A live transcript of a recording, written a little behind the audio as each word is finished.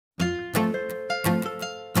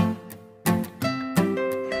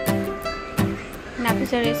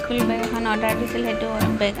নাফিছৰ school bag এখন order দিছিল, সেইটো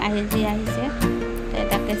বেগ আহিছে।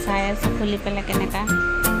 তাকে চাই আছোঁ খুলি পেলাই কেনেকুৱা,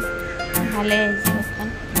 ভালেই আহিছে বেগখন।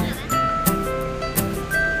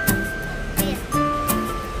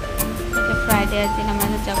 ফ্ৰাইডে আজি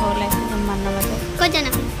নামাজত যাব ওলাইছোঁ, জুম্মাৰ নামাজত। ক'ত জানা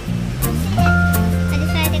আজি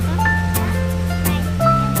ফ্ৰাইডে ক'ত?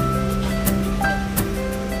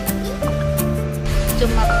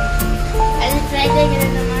 জুম্মা আজি ফ্ৰাইডে গ'লে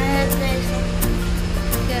নামাজ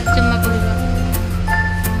জুম্মা পঢ়িব।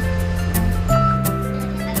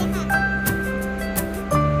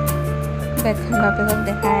 বেগখন বাপেকক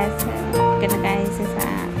দেখাই আছে কেনেকৈ আহিছে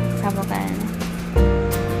চাবৰ কাৰণে।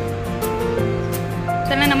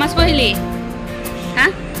 চলে নামাজ পঢ়িলি? হা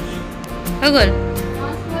হৈ গ'ল?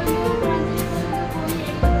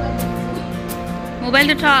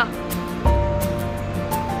 মোবাইলটো থ।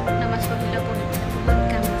 নামাজ পঢ়িলে বহুত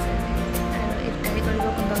কাম আছে আৰু ইফতাৰী কৰিব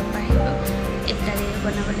কোনোবা কোনোবা আহিব, ইফতাৰী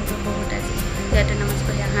বনাব লাগিব বহুত আজি। সিহঁতে নামাজ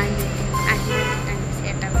পঢ়ি আহিব টাইম হৈছে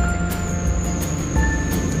 1টা বজাত।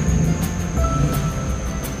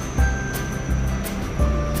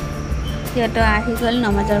 সিহঁতো আহি গ'ল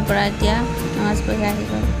নমাজৰ পৰা, এতিয়া নামাজ পঢ়ি আহি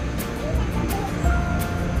গ'ল।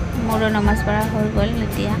 মোৰো নামাজ পঢ়া হৈ গ'ল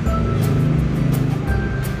এতিয়া।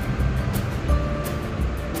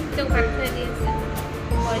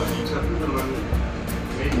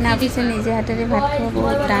 নাফিছে নিজে হাতেৰে ভাত খাব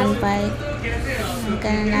বহুত টান পায়,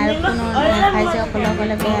 সেইকাৰণে আৰু কোনো নাখাই যে অকলে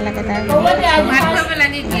অকলে বেয়া লাগে তাৰ খুৱাই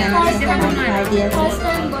দি আছে।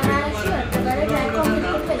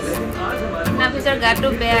 নাফিছৰ গাটো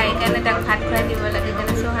বেয়া, সেইকাৰণে তাক ভাত খুৱাই দিব লাগে,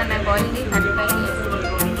 সেইকাৰণে চোহানাই বইল দি ভাত খুৱাই দি আছে।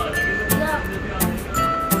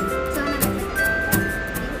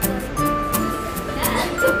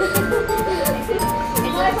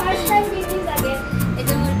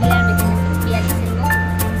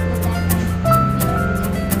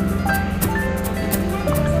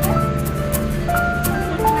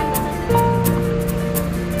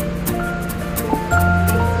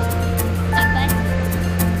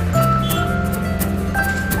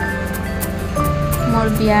 মোৰ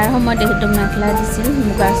বিয়াৰ সময়ত এইটো মেখেলা দিছিল,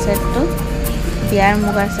 মুগাৰ ছেটটো। বিয়াৰ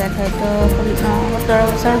মুগাৰ ছেট হয়তো 17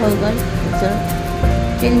 বছৰ হৈ গ'ল,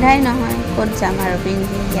 পিন্ধাই নহয়, ক'ত যাম আৰু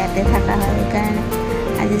পিন্ধি, ইয়াতে থকা হয়। সেইকাৰণে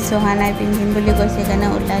আজি চোহানাই পিন্ধিম বুলি কৈছে, সেইকাৰণে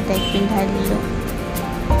ওলাই তাইক পিন্ধাই দিলোঁ।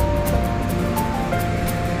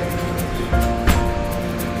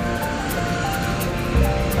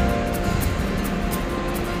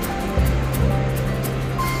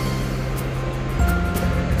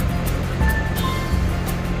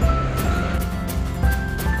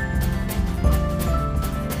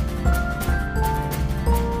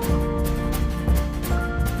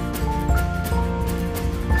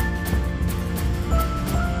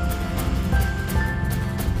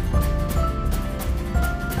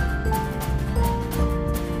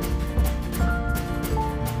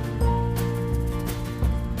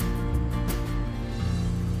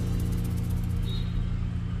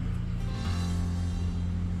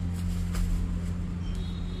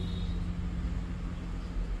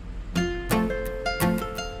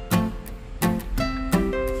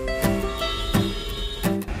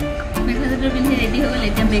 পিন্ধি ৰেডি হৈ গ'ল,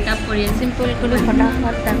 এতিয়া মেকআপ কৰি চিম্পল কৰি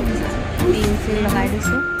ফটাফট তাৰপিছত লিপষ্টিক লগাই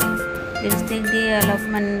দিছোঁ। লিপষ্টিক দি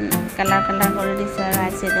অলপমান কালাৰ কৰি দিছোঁ আৰু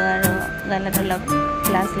আইশ্বেডো আৰু গালত অলপ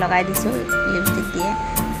গ্লাছ লগাই দিছোঁ লিপষ্টিক দিয়ে,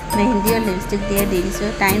 মেহেন্দিও লিপষ্টিক দিয়ে দি দিছোঁ।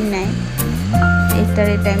 টাইম নাই,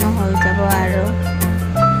 ইফতাৰী টাইমো হৈ যাব আৰু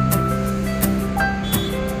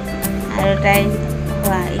তাই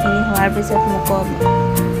এইখিনি হোৱাৰ পিছত মোকো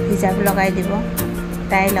হিজাব লগাই দিব,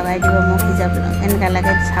 তাই লগাই দিব মোক হিজাব, এনেকুৱা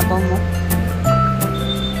লাগে চাব মোক।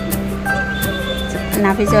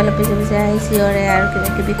 নাফিছে অলপ পিছে পিছে আহি চিঞৰে আৰু কিবা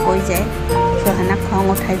কিবি কৈ যায়, চোহানাক খং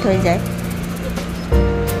উঠাই থৈ যায়।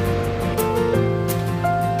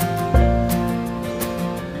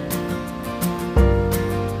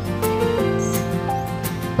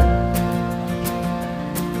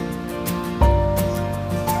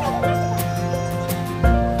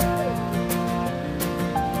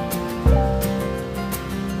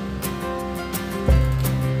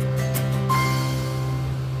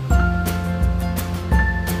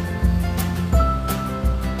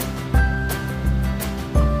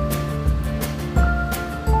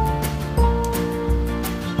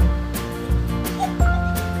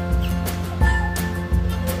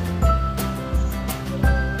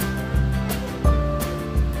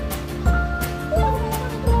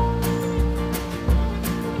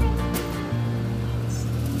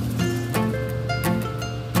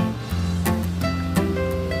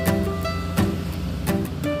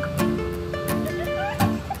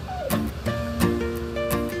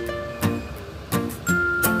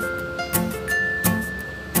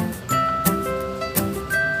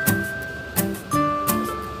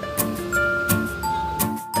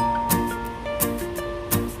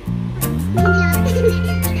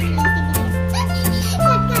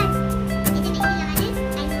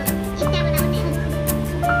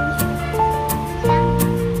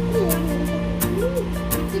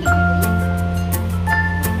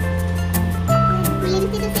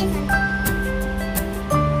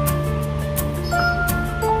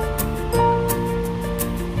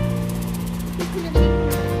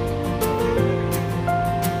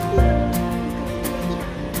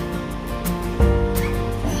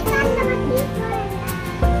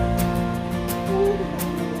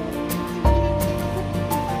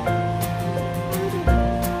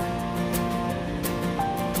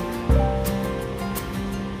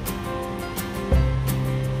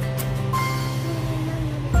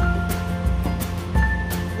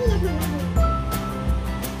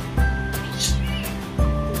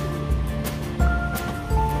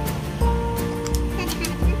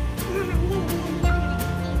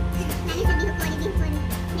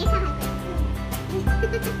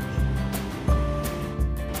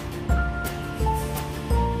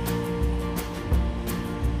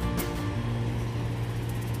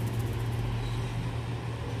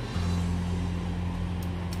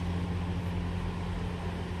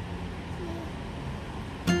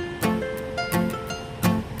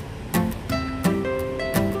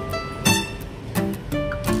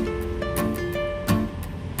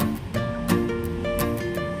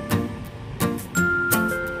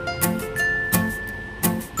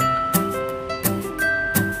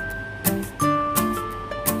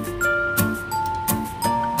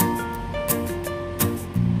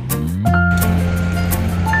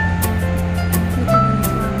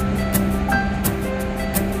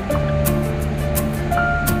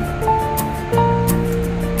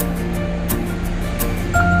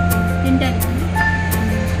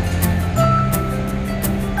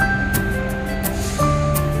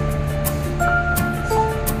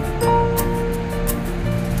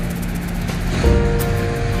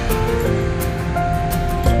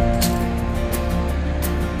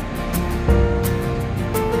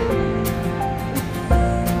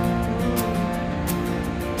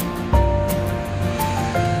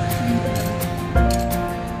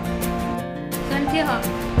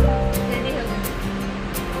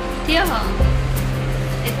 Dia ho.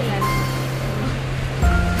 Itu lah.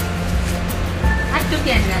 Aduh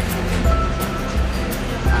kian lah.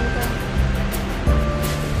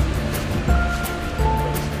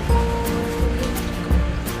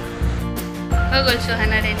 Bagul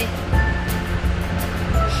Suhana ready.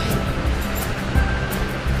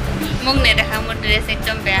 Mung ne dekha mor dress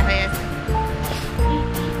ekdom beya hoye ache.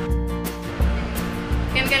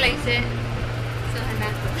 Kenke lagise Suhana?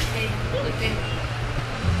 Ei ute.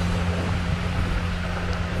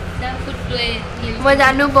 মই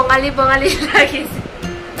জানো বঙালী বঙালী লাগিছে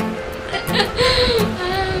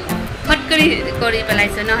ফটকৰি কৰি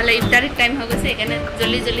পেলাইছো নহলে ইফতাৰ টাইম হৈ গৈছে এখানে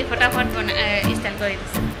জলদি জলদি ফটাফট স্টাইল কৰি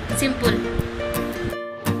দিছে simple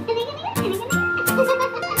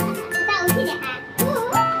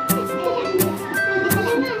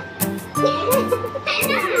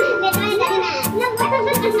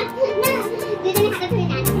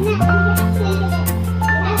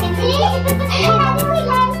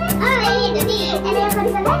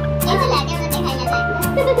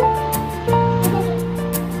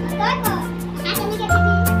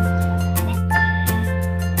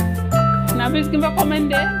Nafis kita komen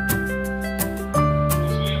deh.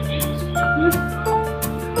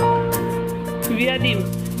 Viadim.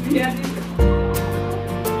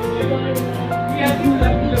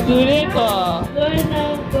 Dureko.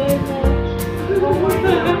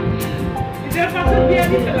 Dia pasal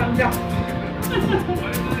viadim dalam jam.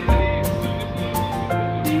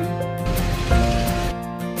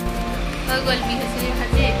 Bagul bihur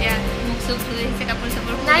haji ya muksuk dhoi se kapur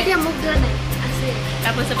sapor নাই দিয়া মুখ ধোৱা নাই আছে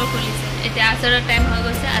kapur sapor khulise eta asarar time hoy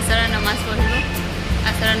goise asarar namaz poribo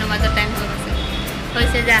asarar namazar time hoy goise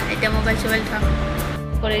hoise ja eta mobile thak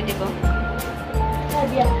kore dibo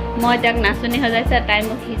দিয়া মই tak nasuni ho jaise time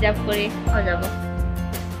hijab kori ho jabo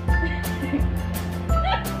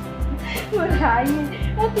ভাই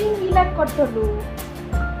ও তিন গিলা কতলু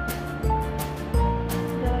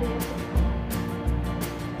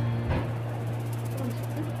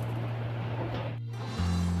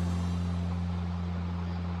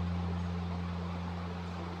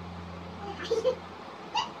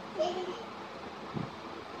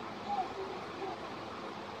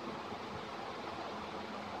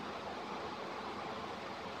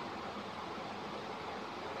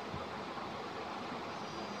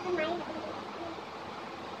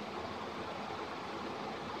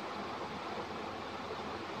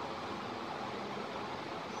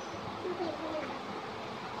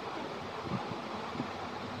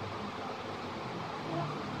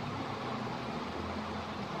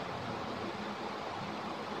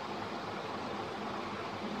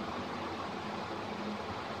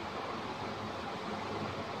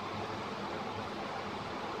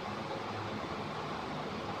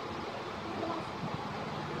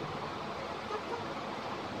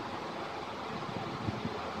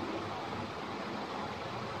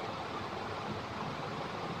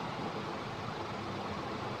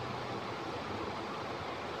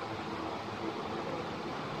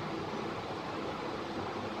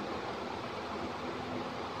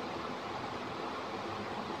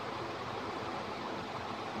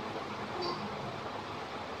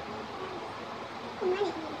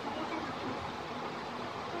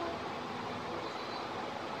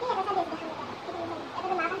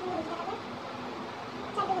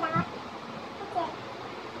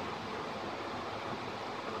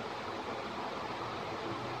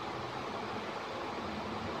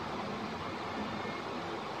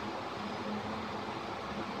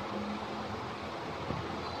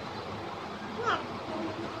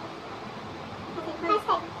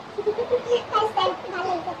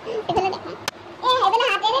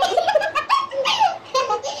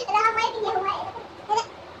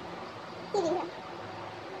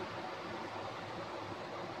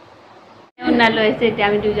বনালো আছে এতিয়া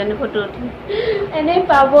আমি দুজনে ফটো উঠিম এনেই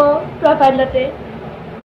পাব প্ৰফাইলতে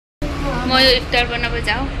মই ইফতাৰ বনাব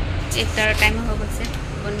যাওঁ ইফতাৰৰ টাইম হৈ গৈছে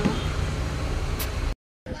বনোৱা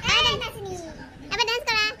এবাৰ ডান্স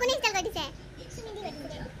কৰা কোনে ষ্টাইল কৰি দিছে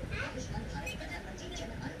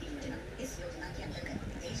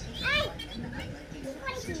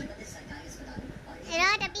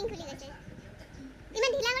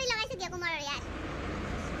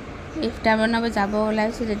ইফতাৰ বনাব যাব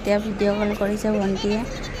ওলাইছোঁ তেতিয়া ভিডিঅ' কল কৰিছে ভণ্টিয়ে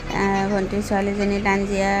ভণ্টিৰ ছোৱালীজনী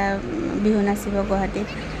তাঞ্জিয়া বিহু নাচিব গুৱাহাটীত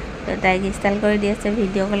তো তাইক ষ্টাইল কৰি দি আছে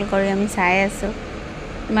ভিডিঅ' কল কৰি আমি চাই আছোঁ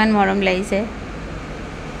ইমান মৰম লাগিছে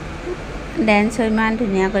ডেন্সো ইমান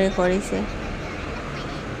ধুনীয়া কৰি কৰিছে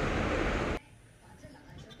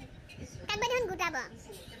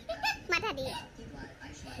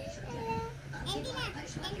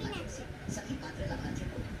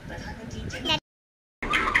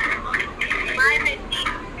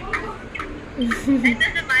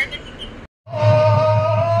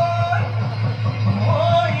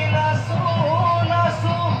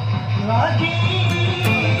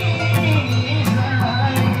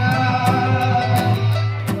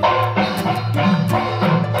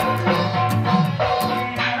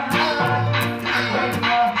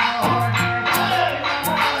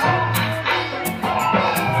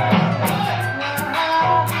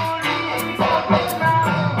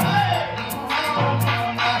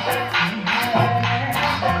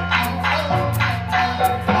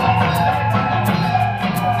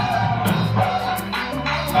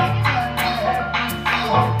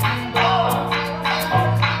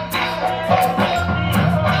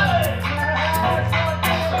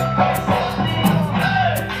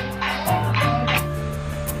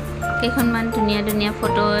কেইখনমান ধুনীয়া ধুনীয়া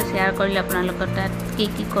ফটো শ্বেয়াৰ কৰিলোঁ আপোনালোকৰ তাত কি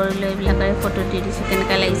কি কৰিলোঁ এইবিলাকৰে ফটো দি দিছোঁ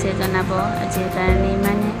কেনেকুৱা লাগিছে জনাব আজিৰ কাৰণে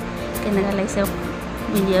ইমানে কেনেকুৱা লাগিছে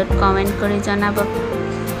ভিডিঅ'ত কমেণ্ট কৰি জনাব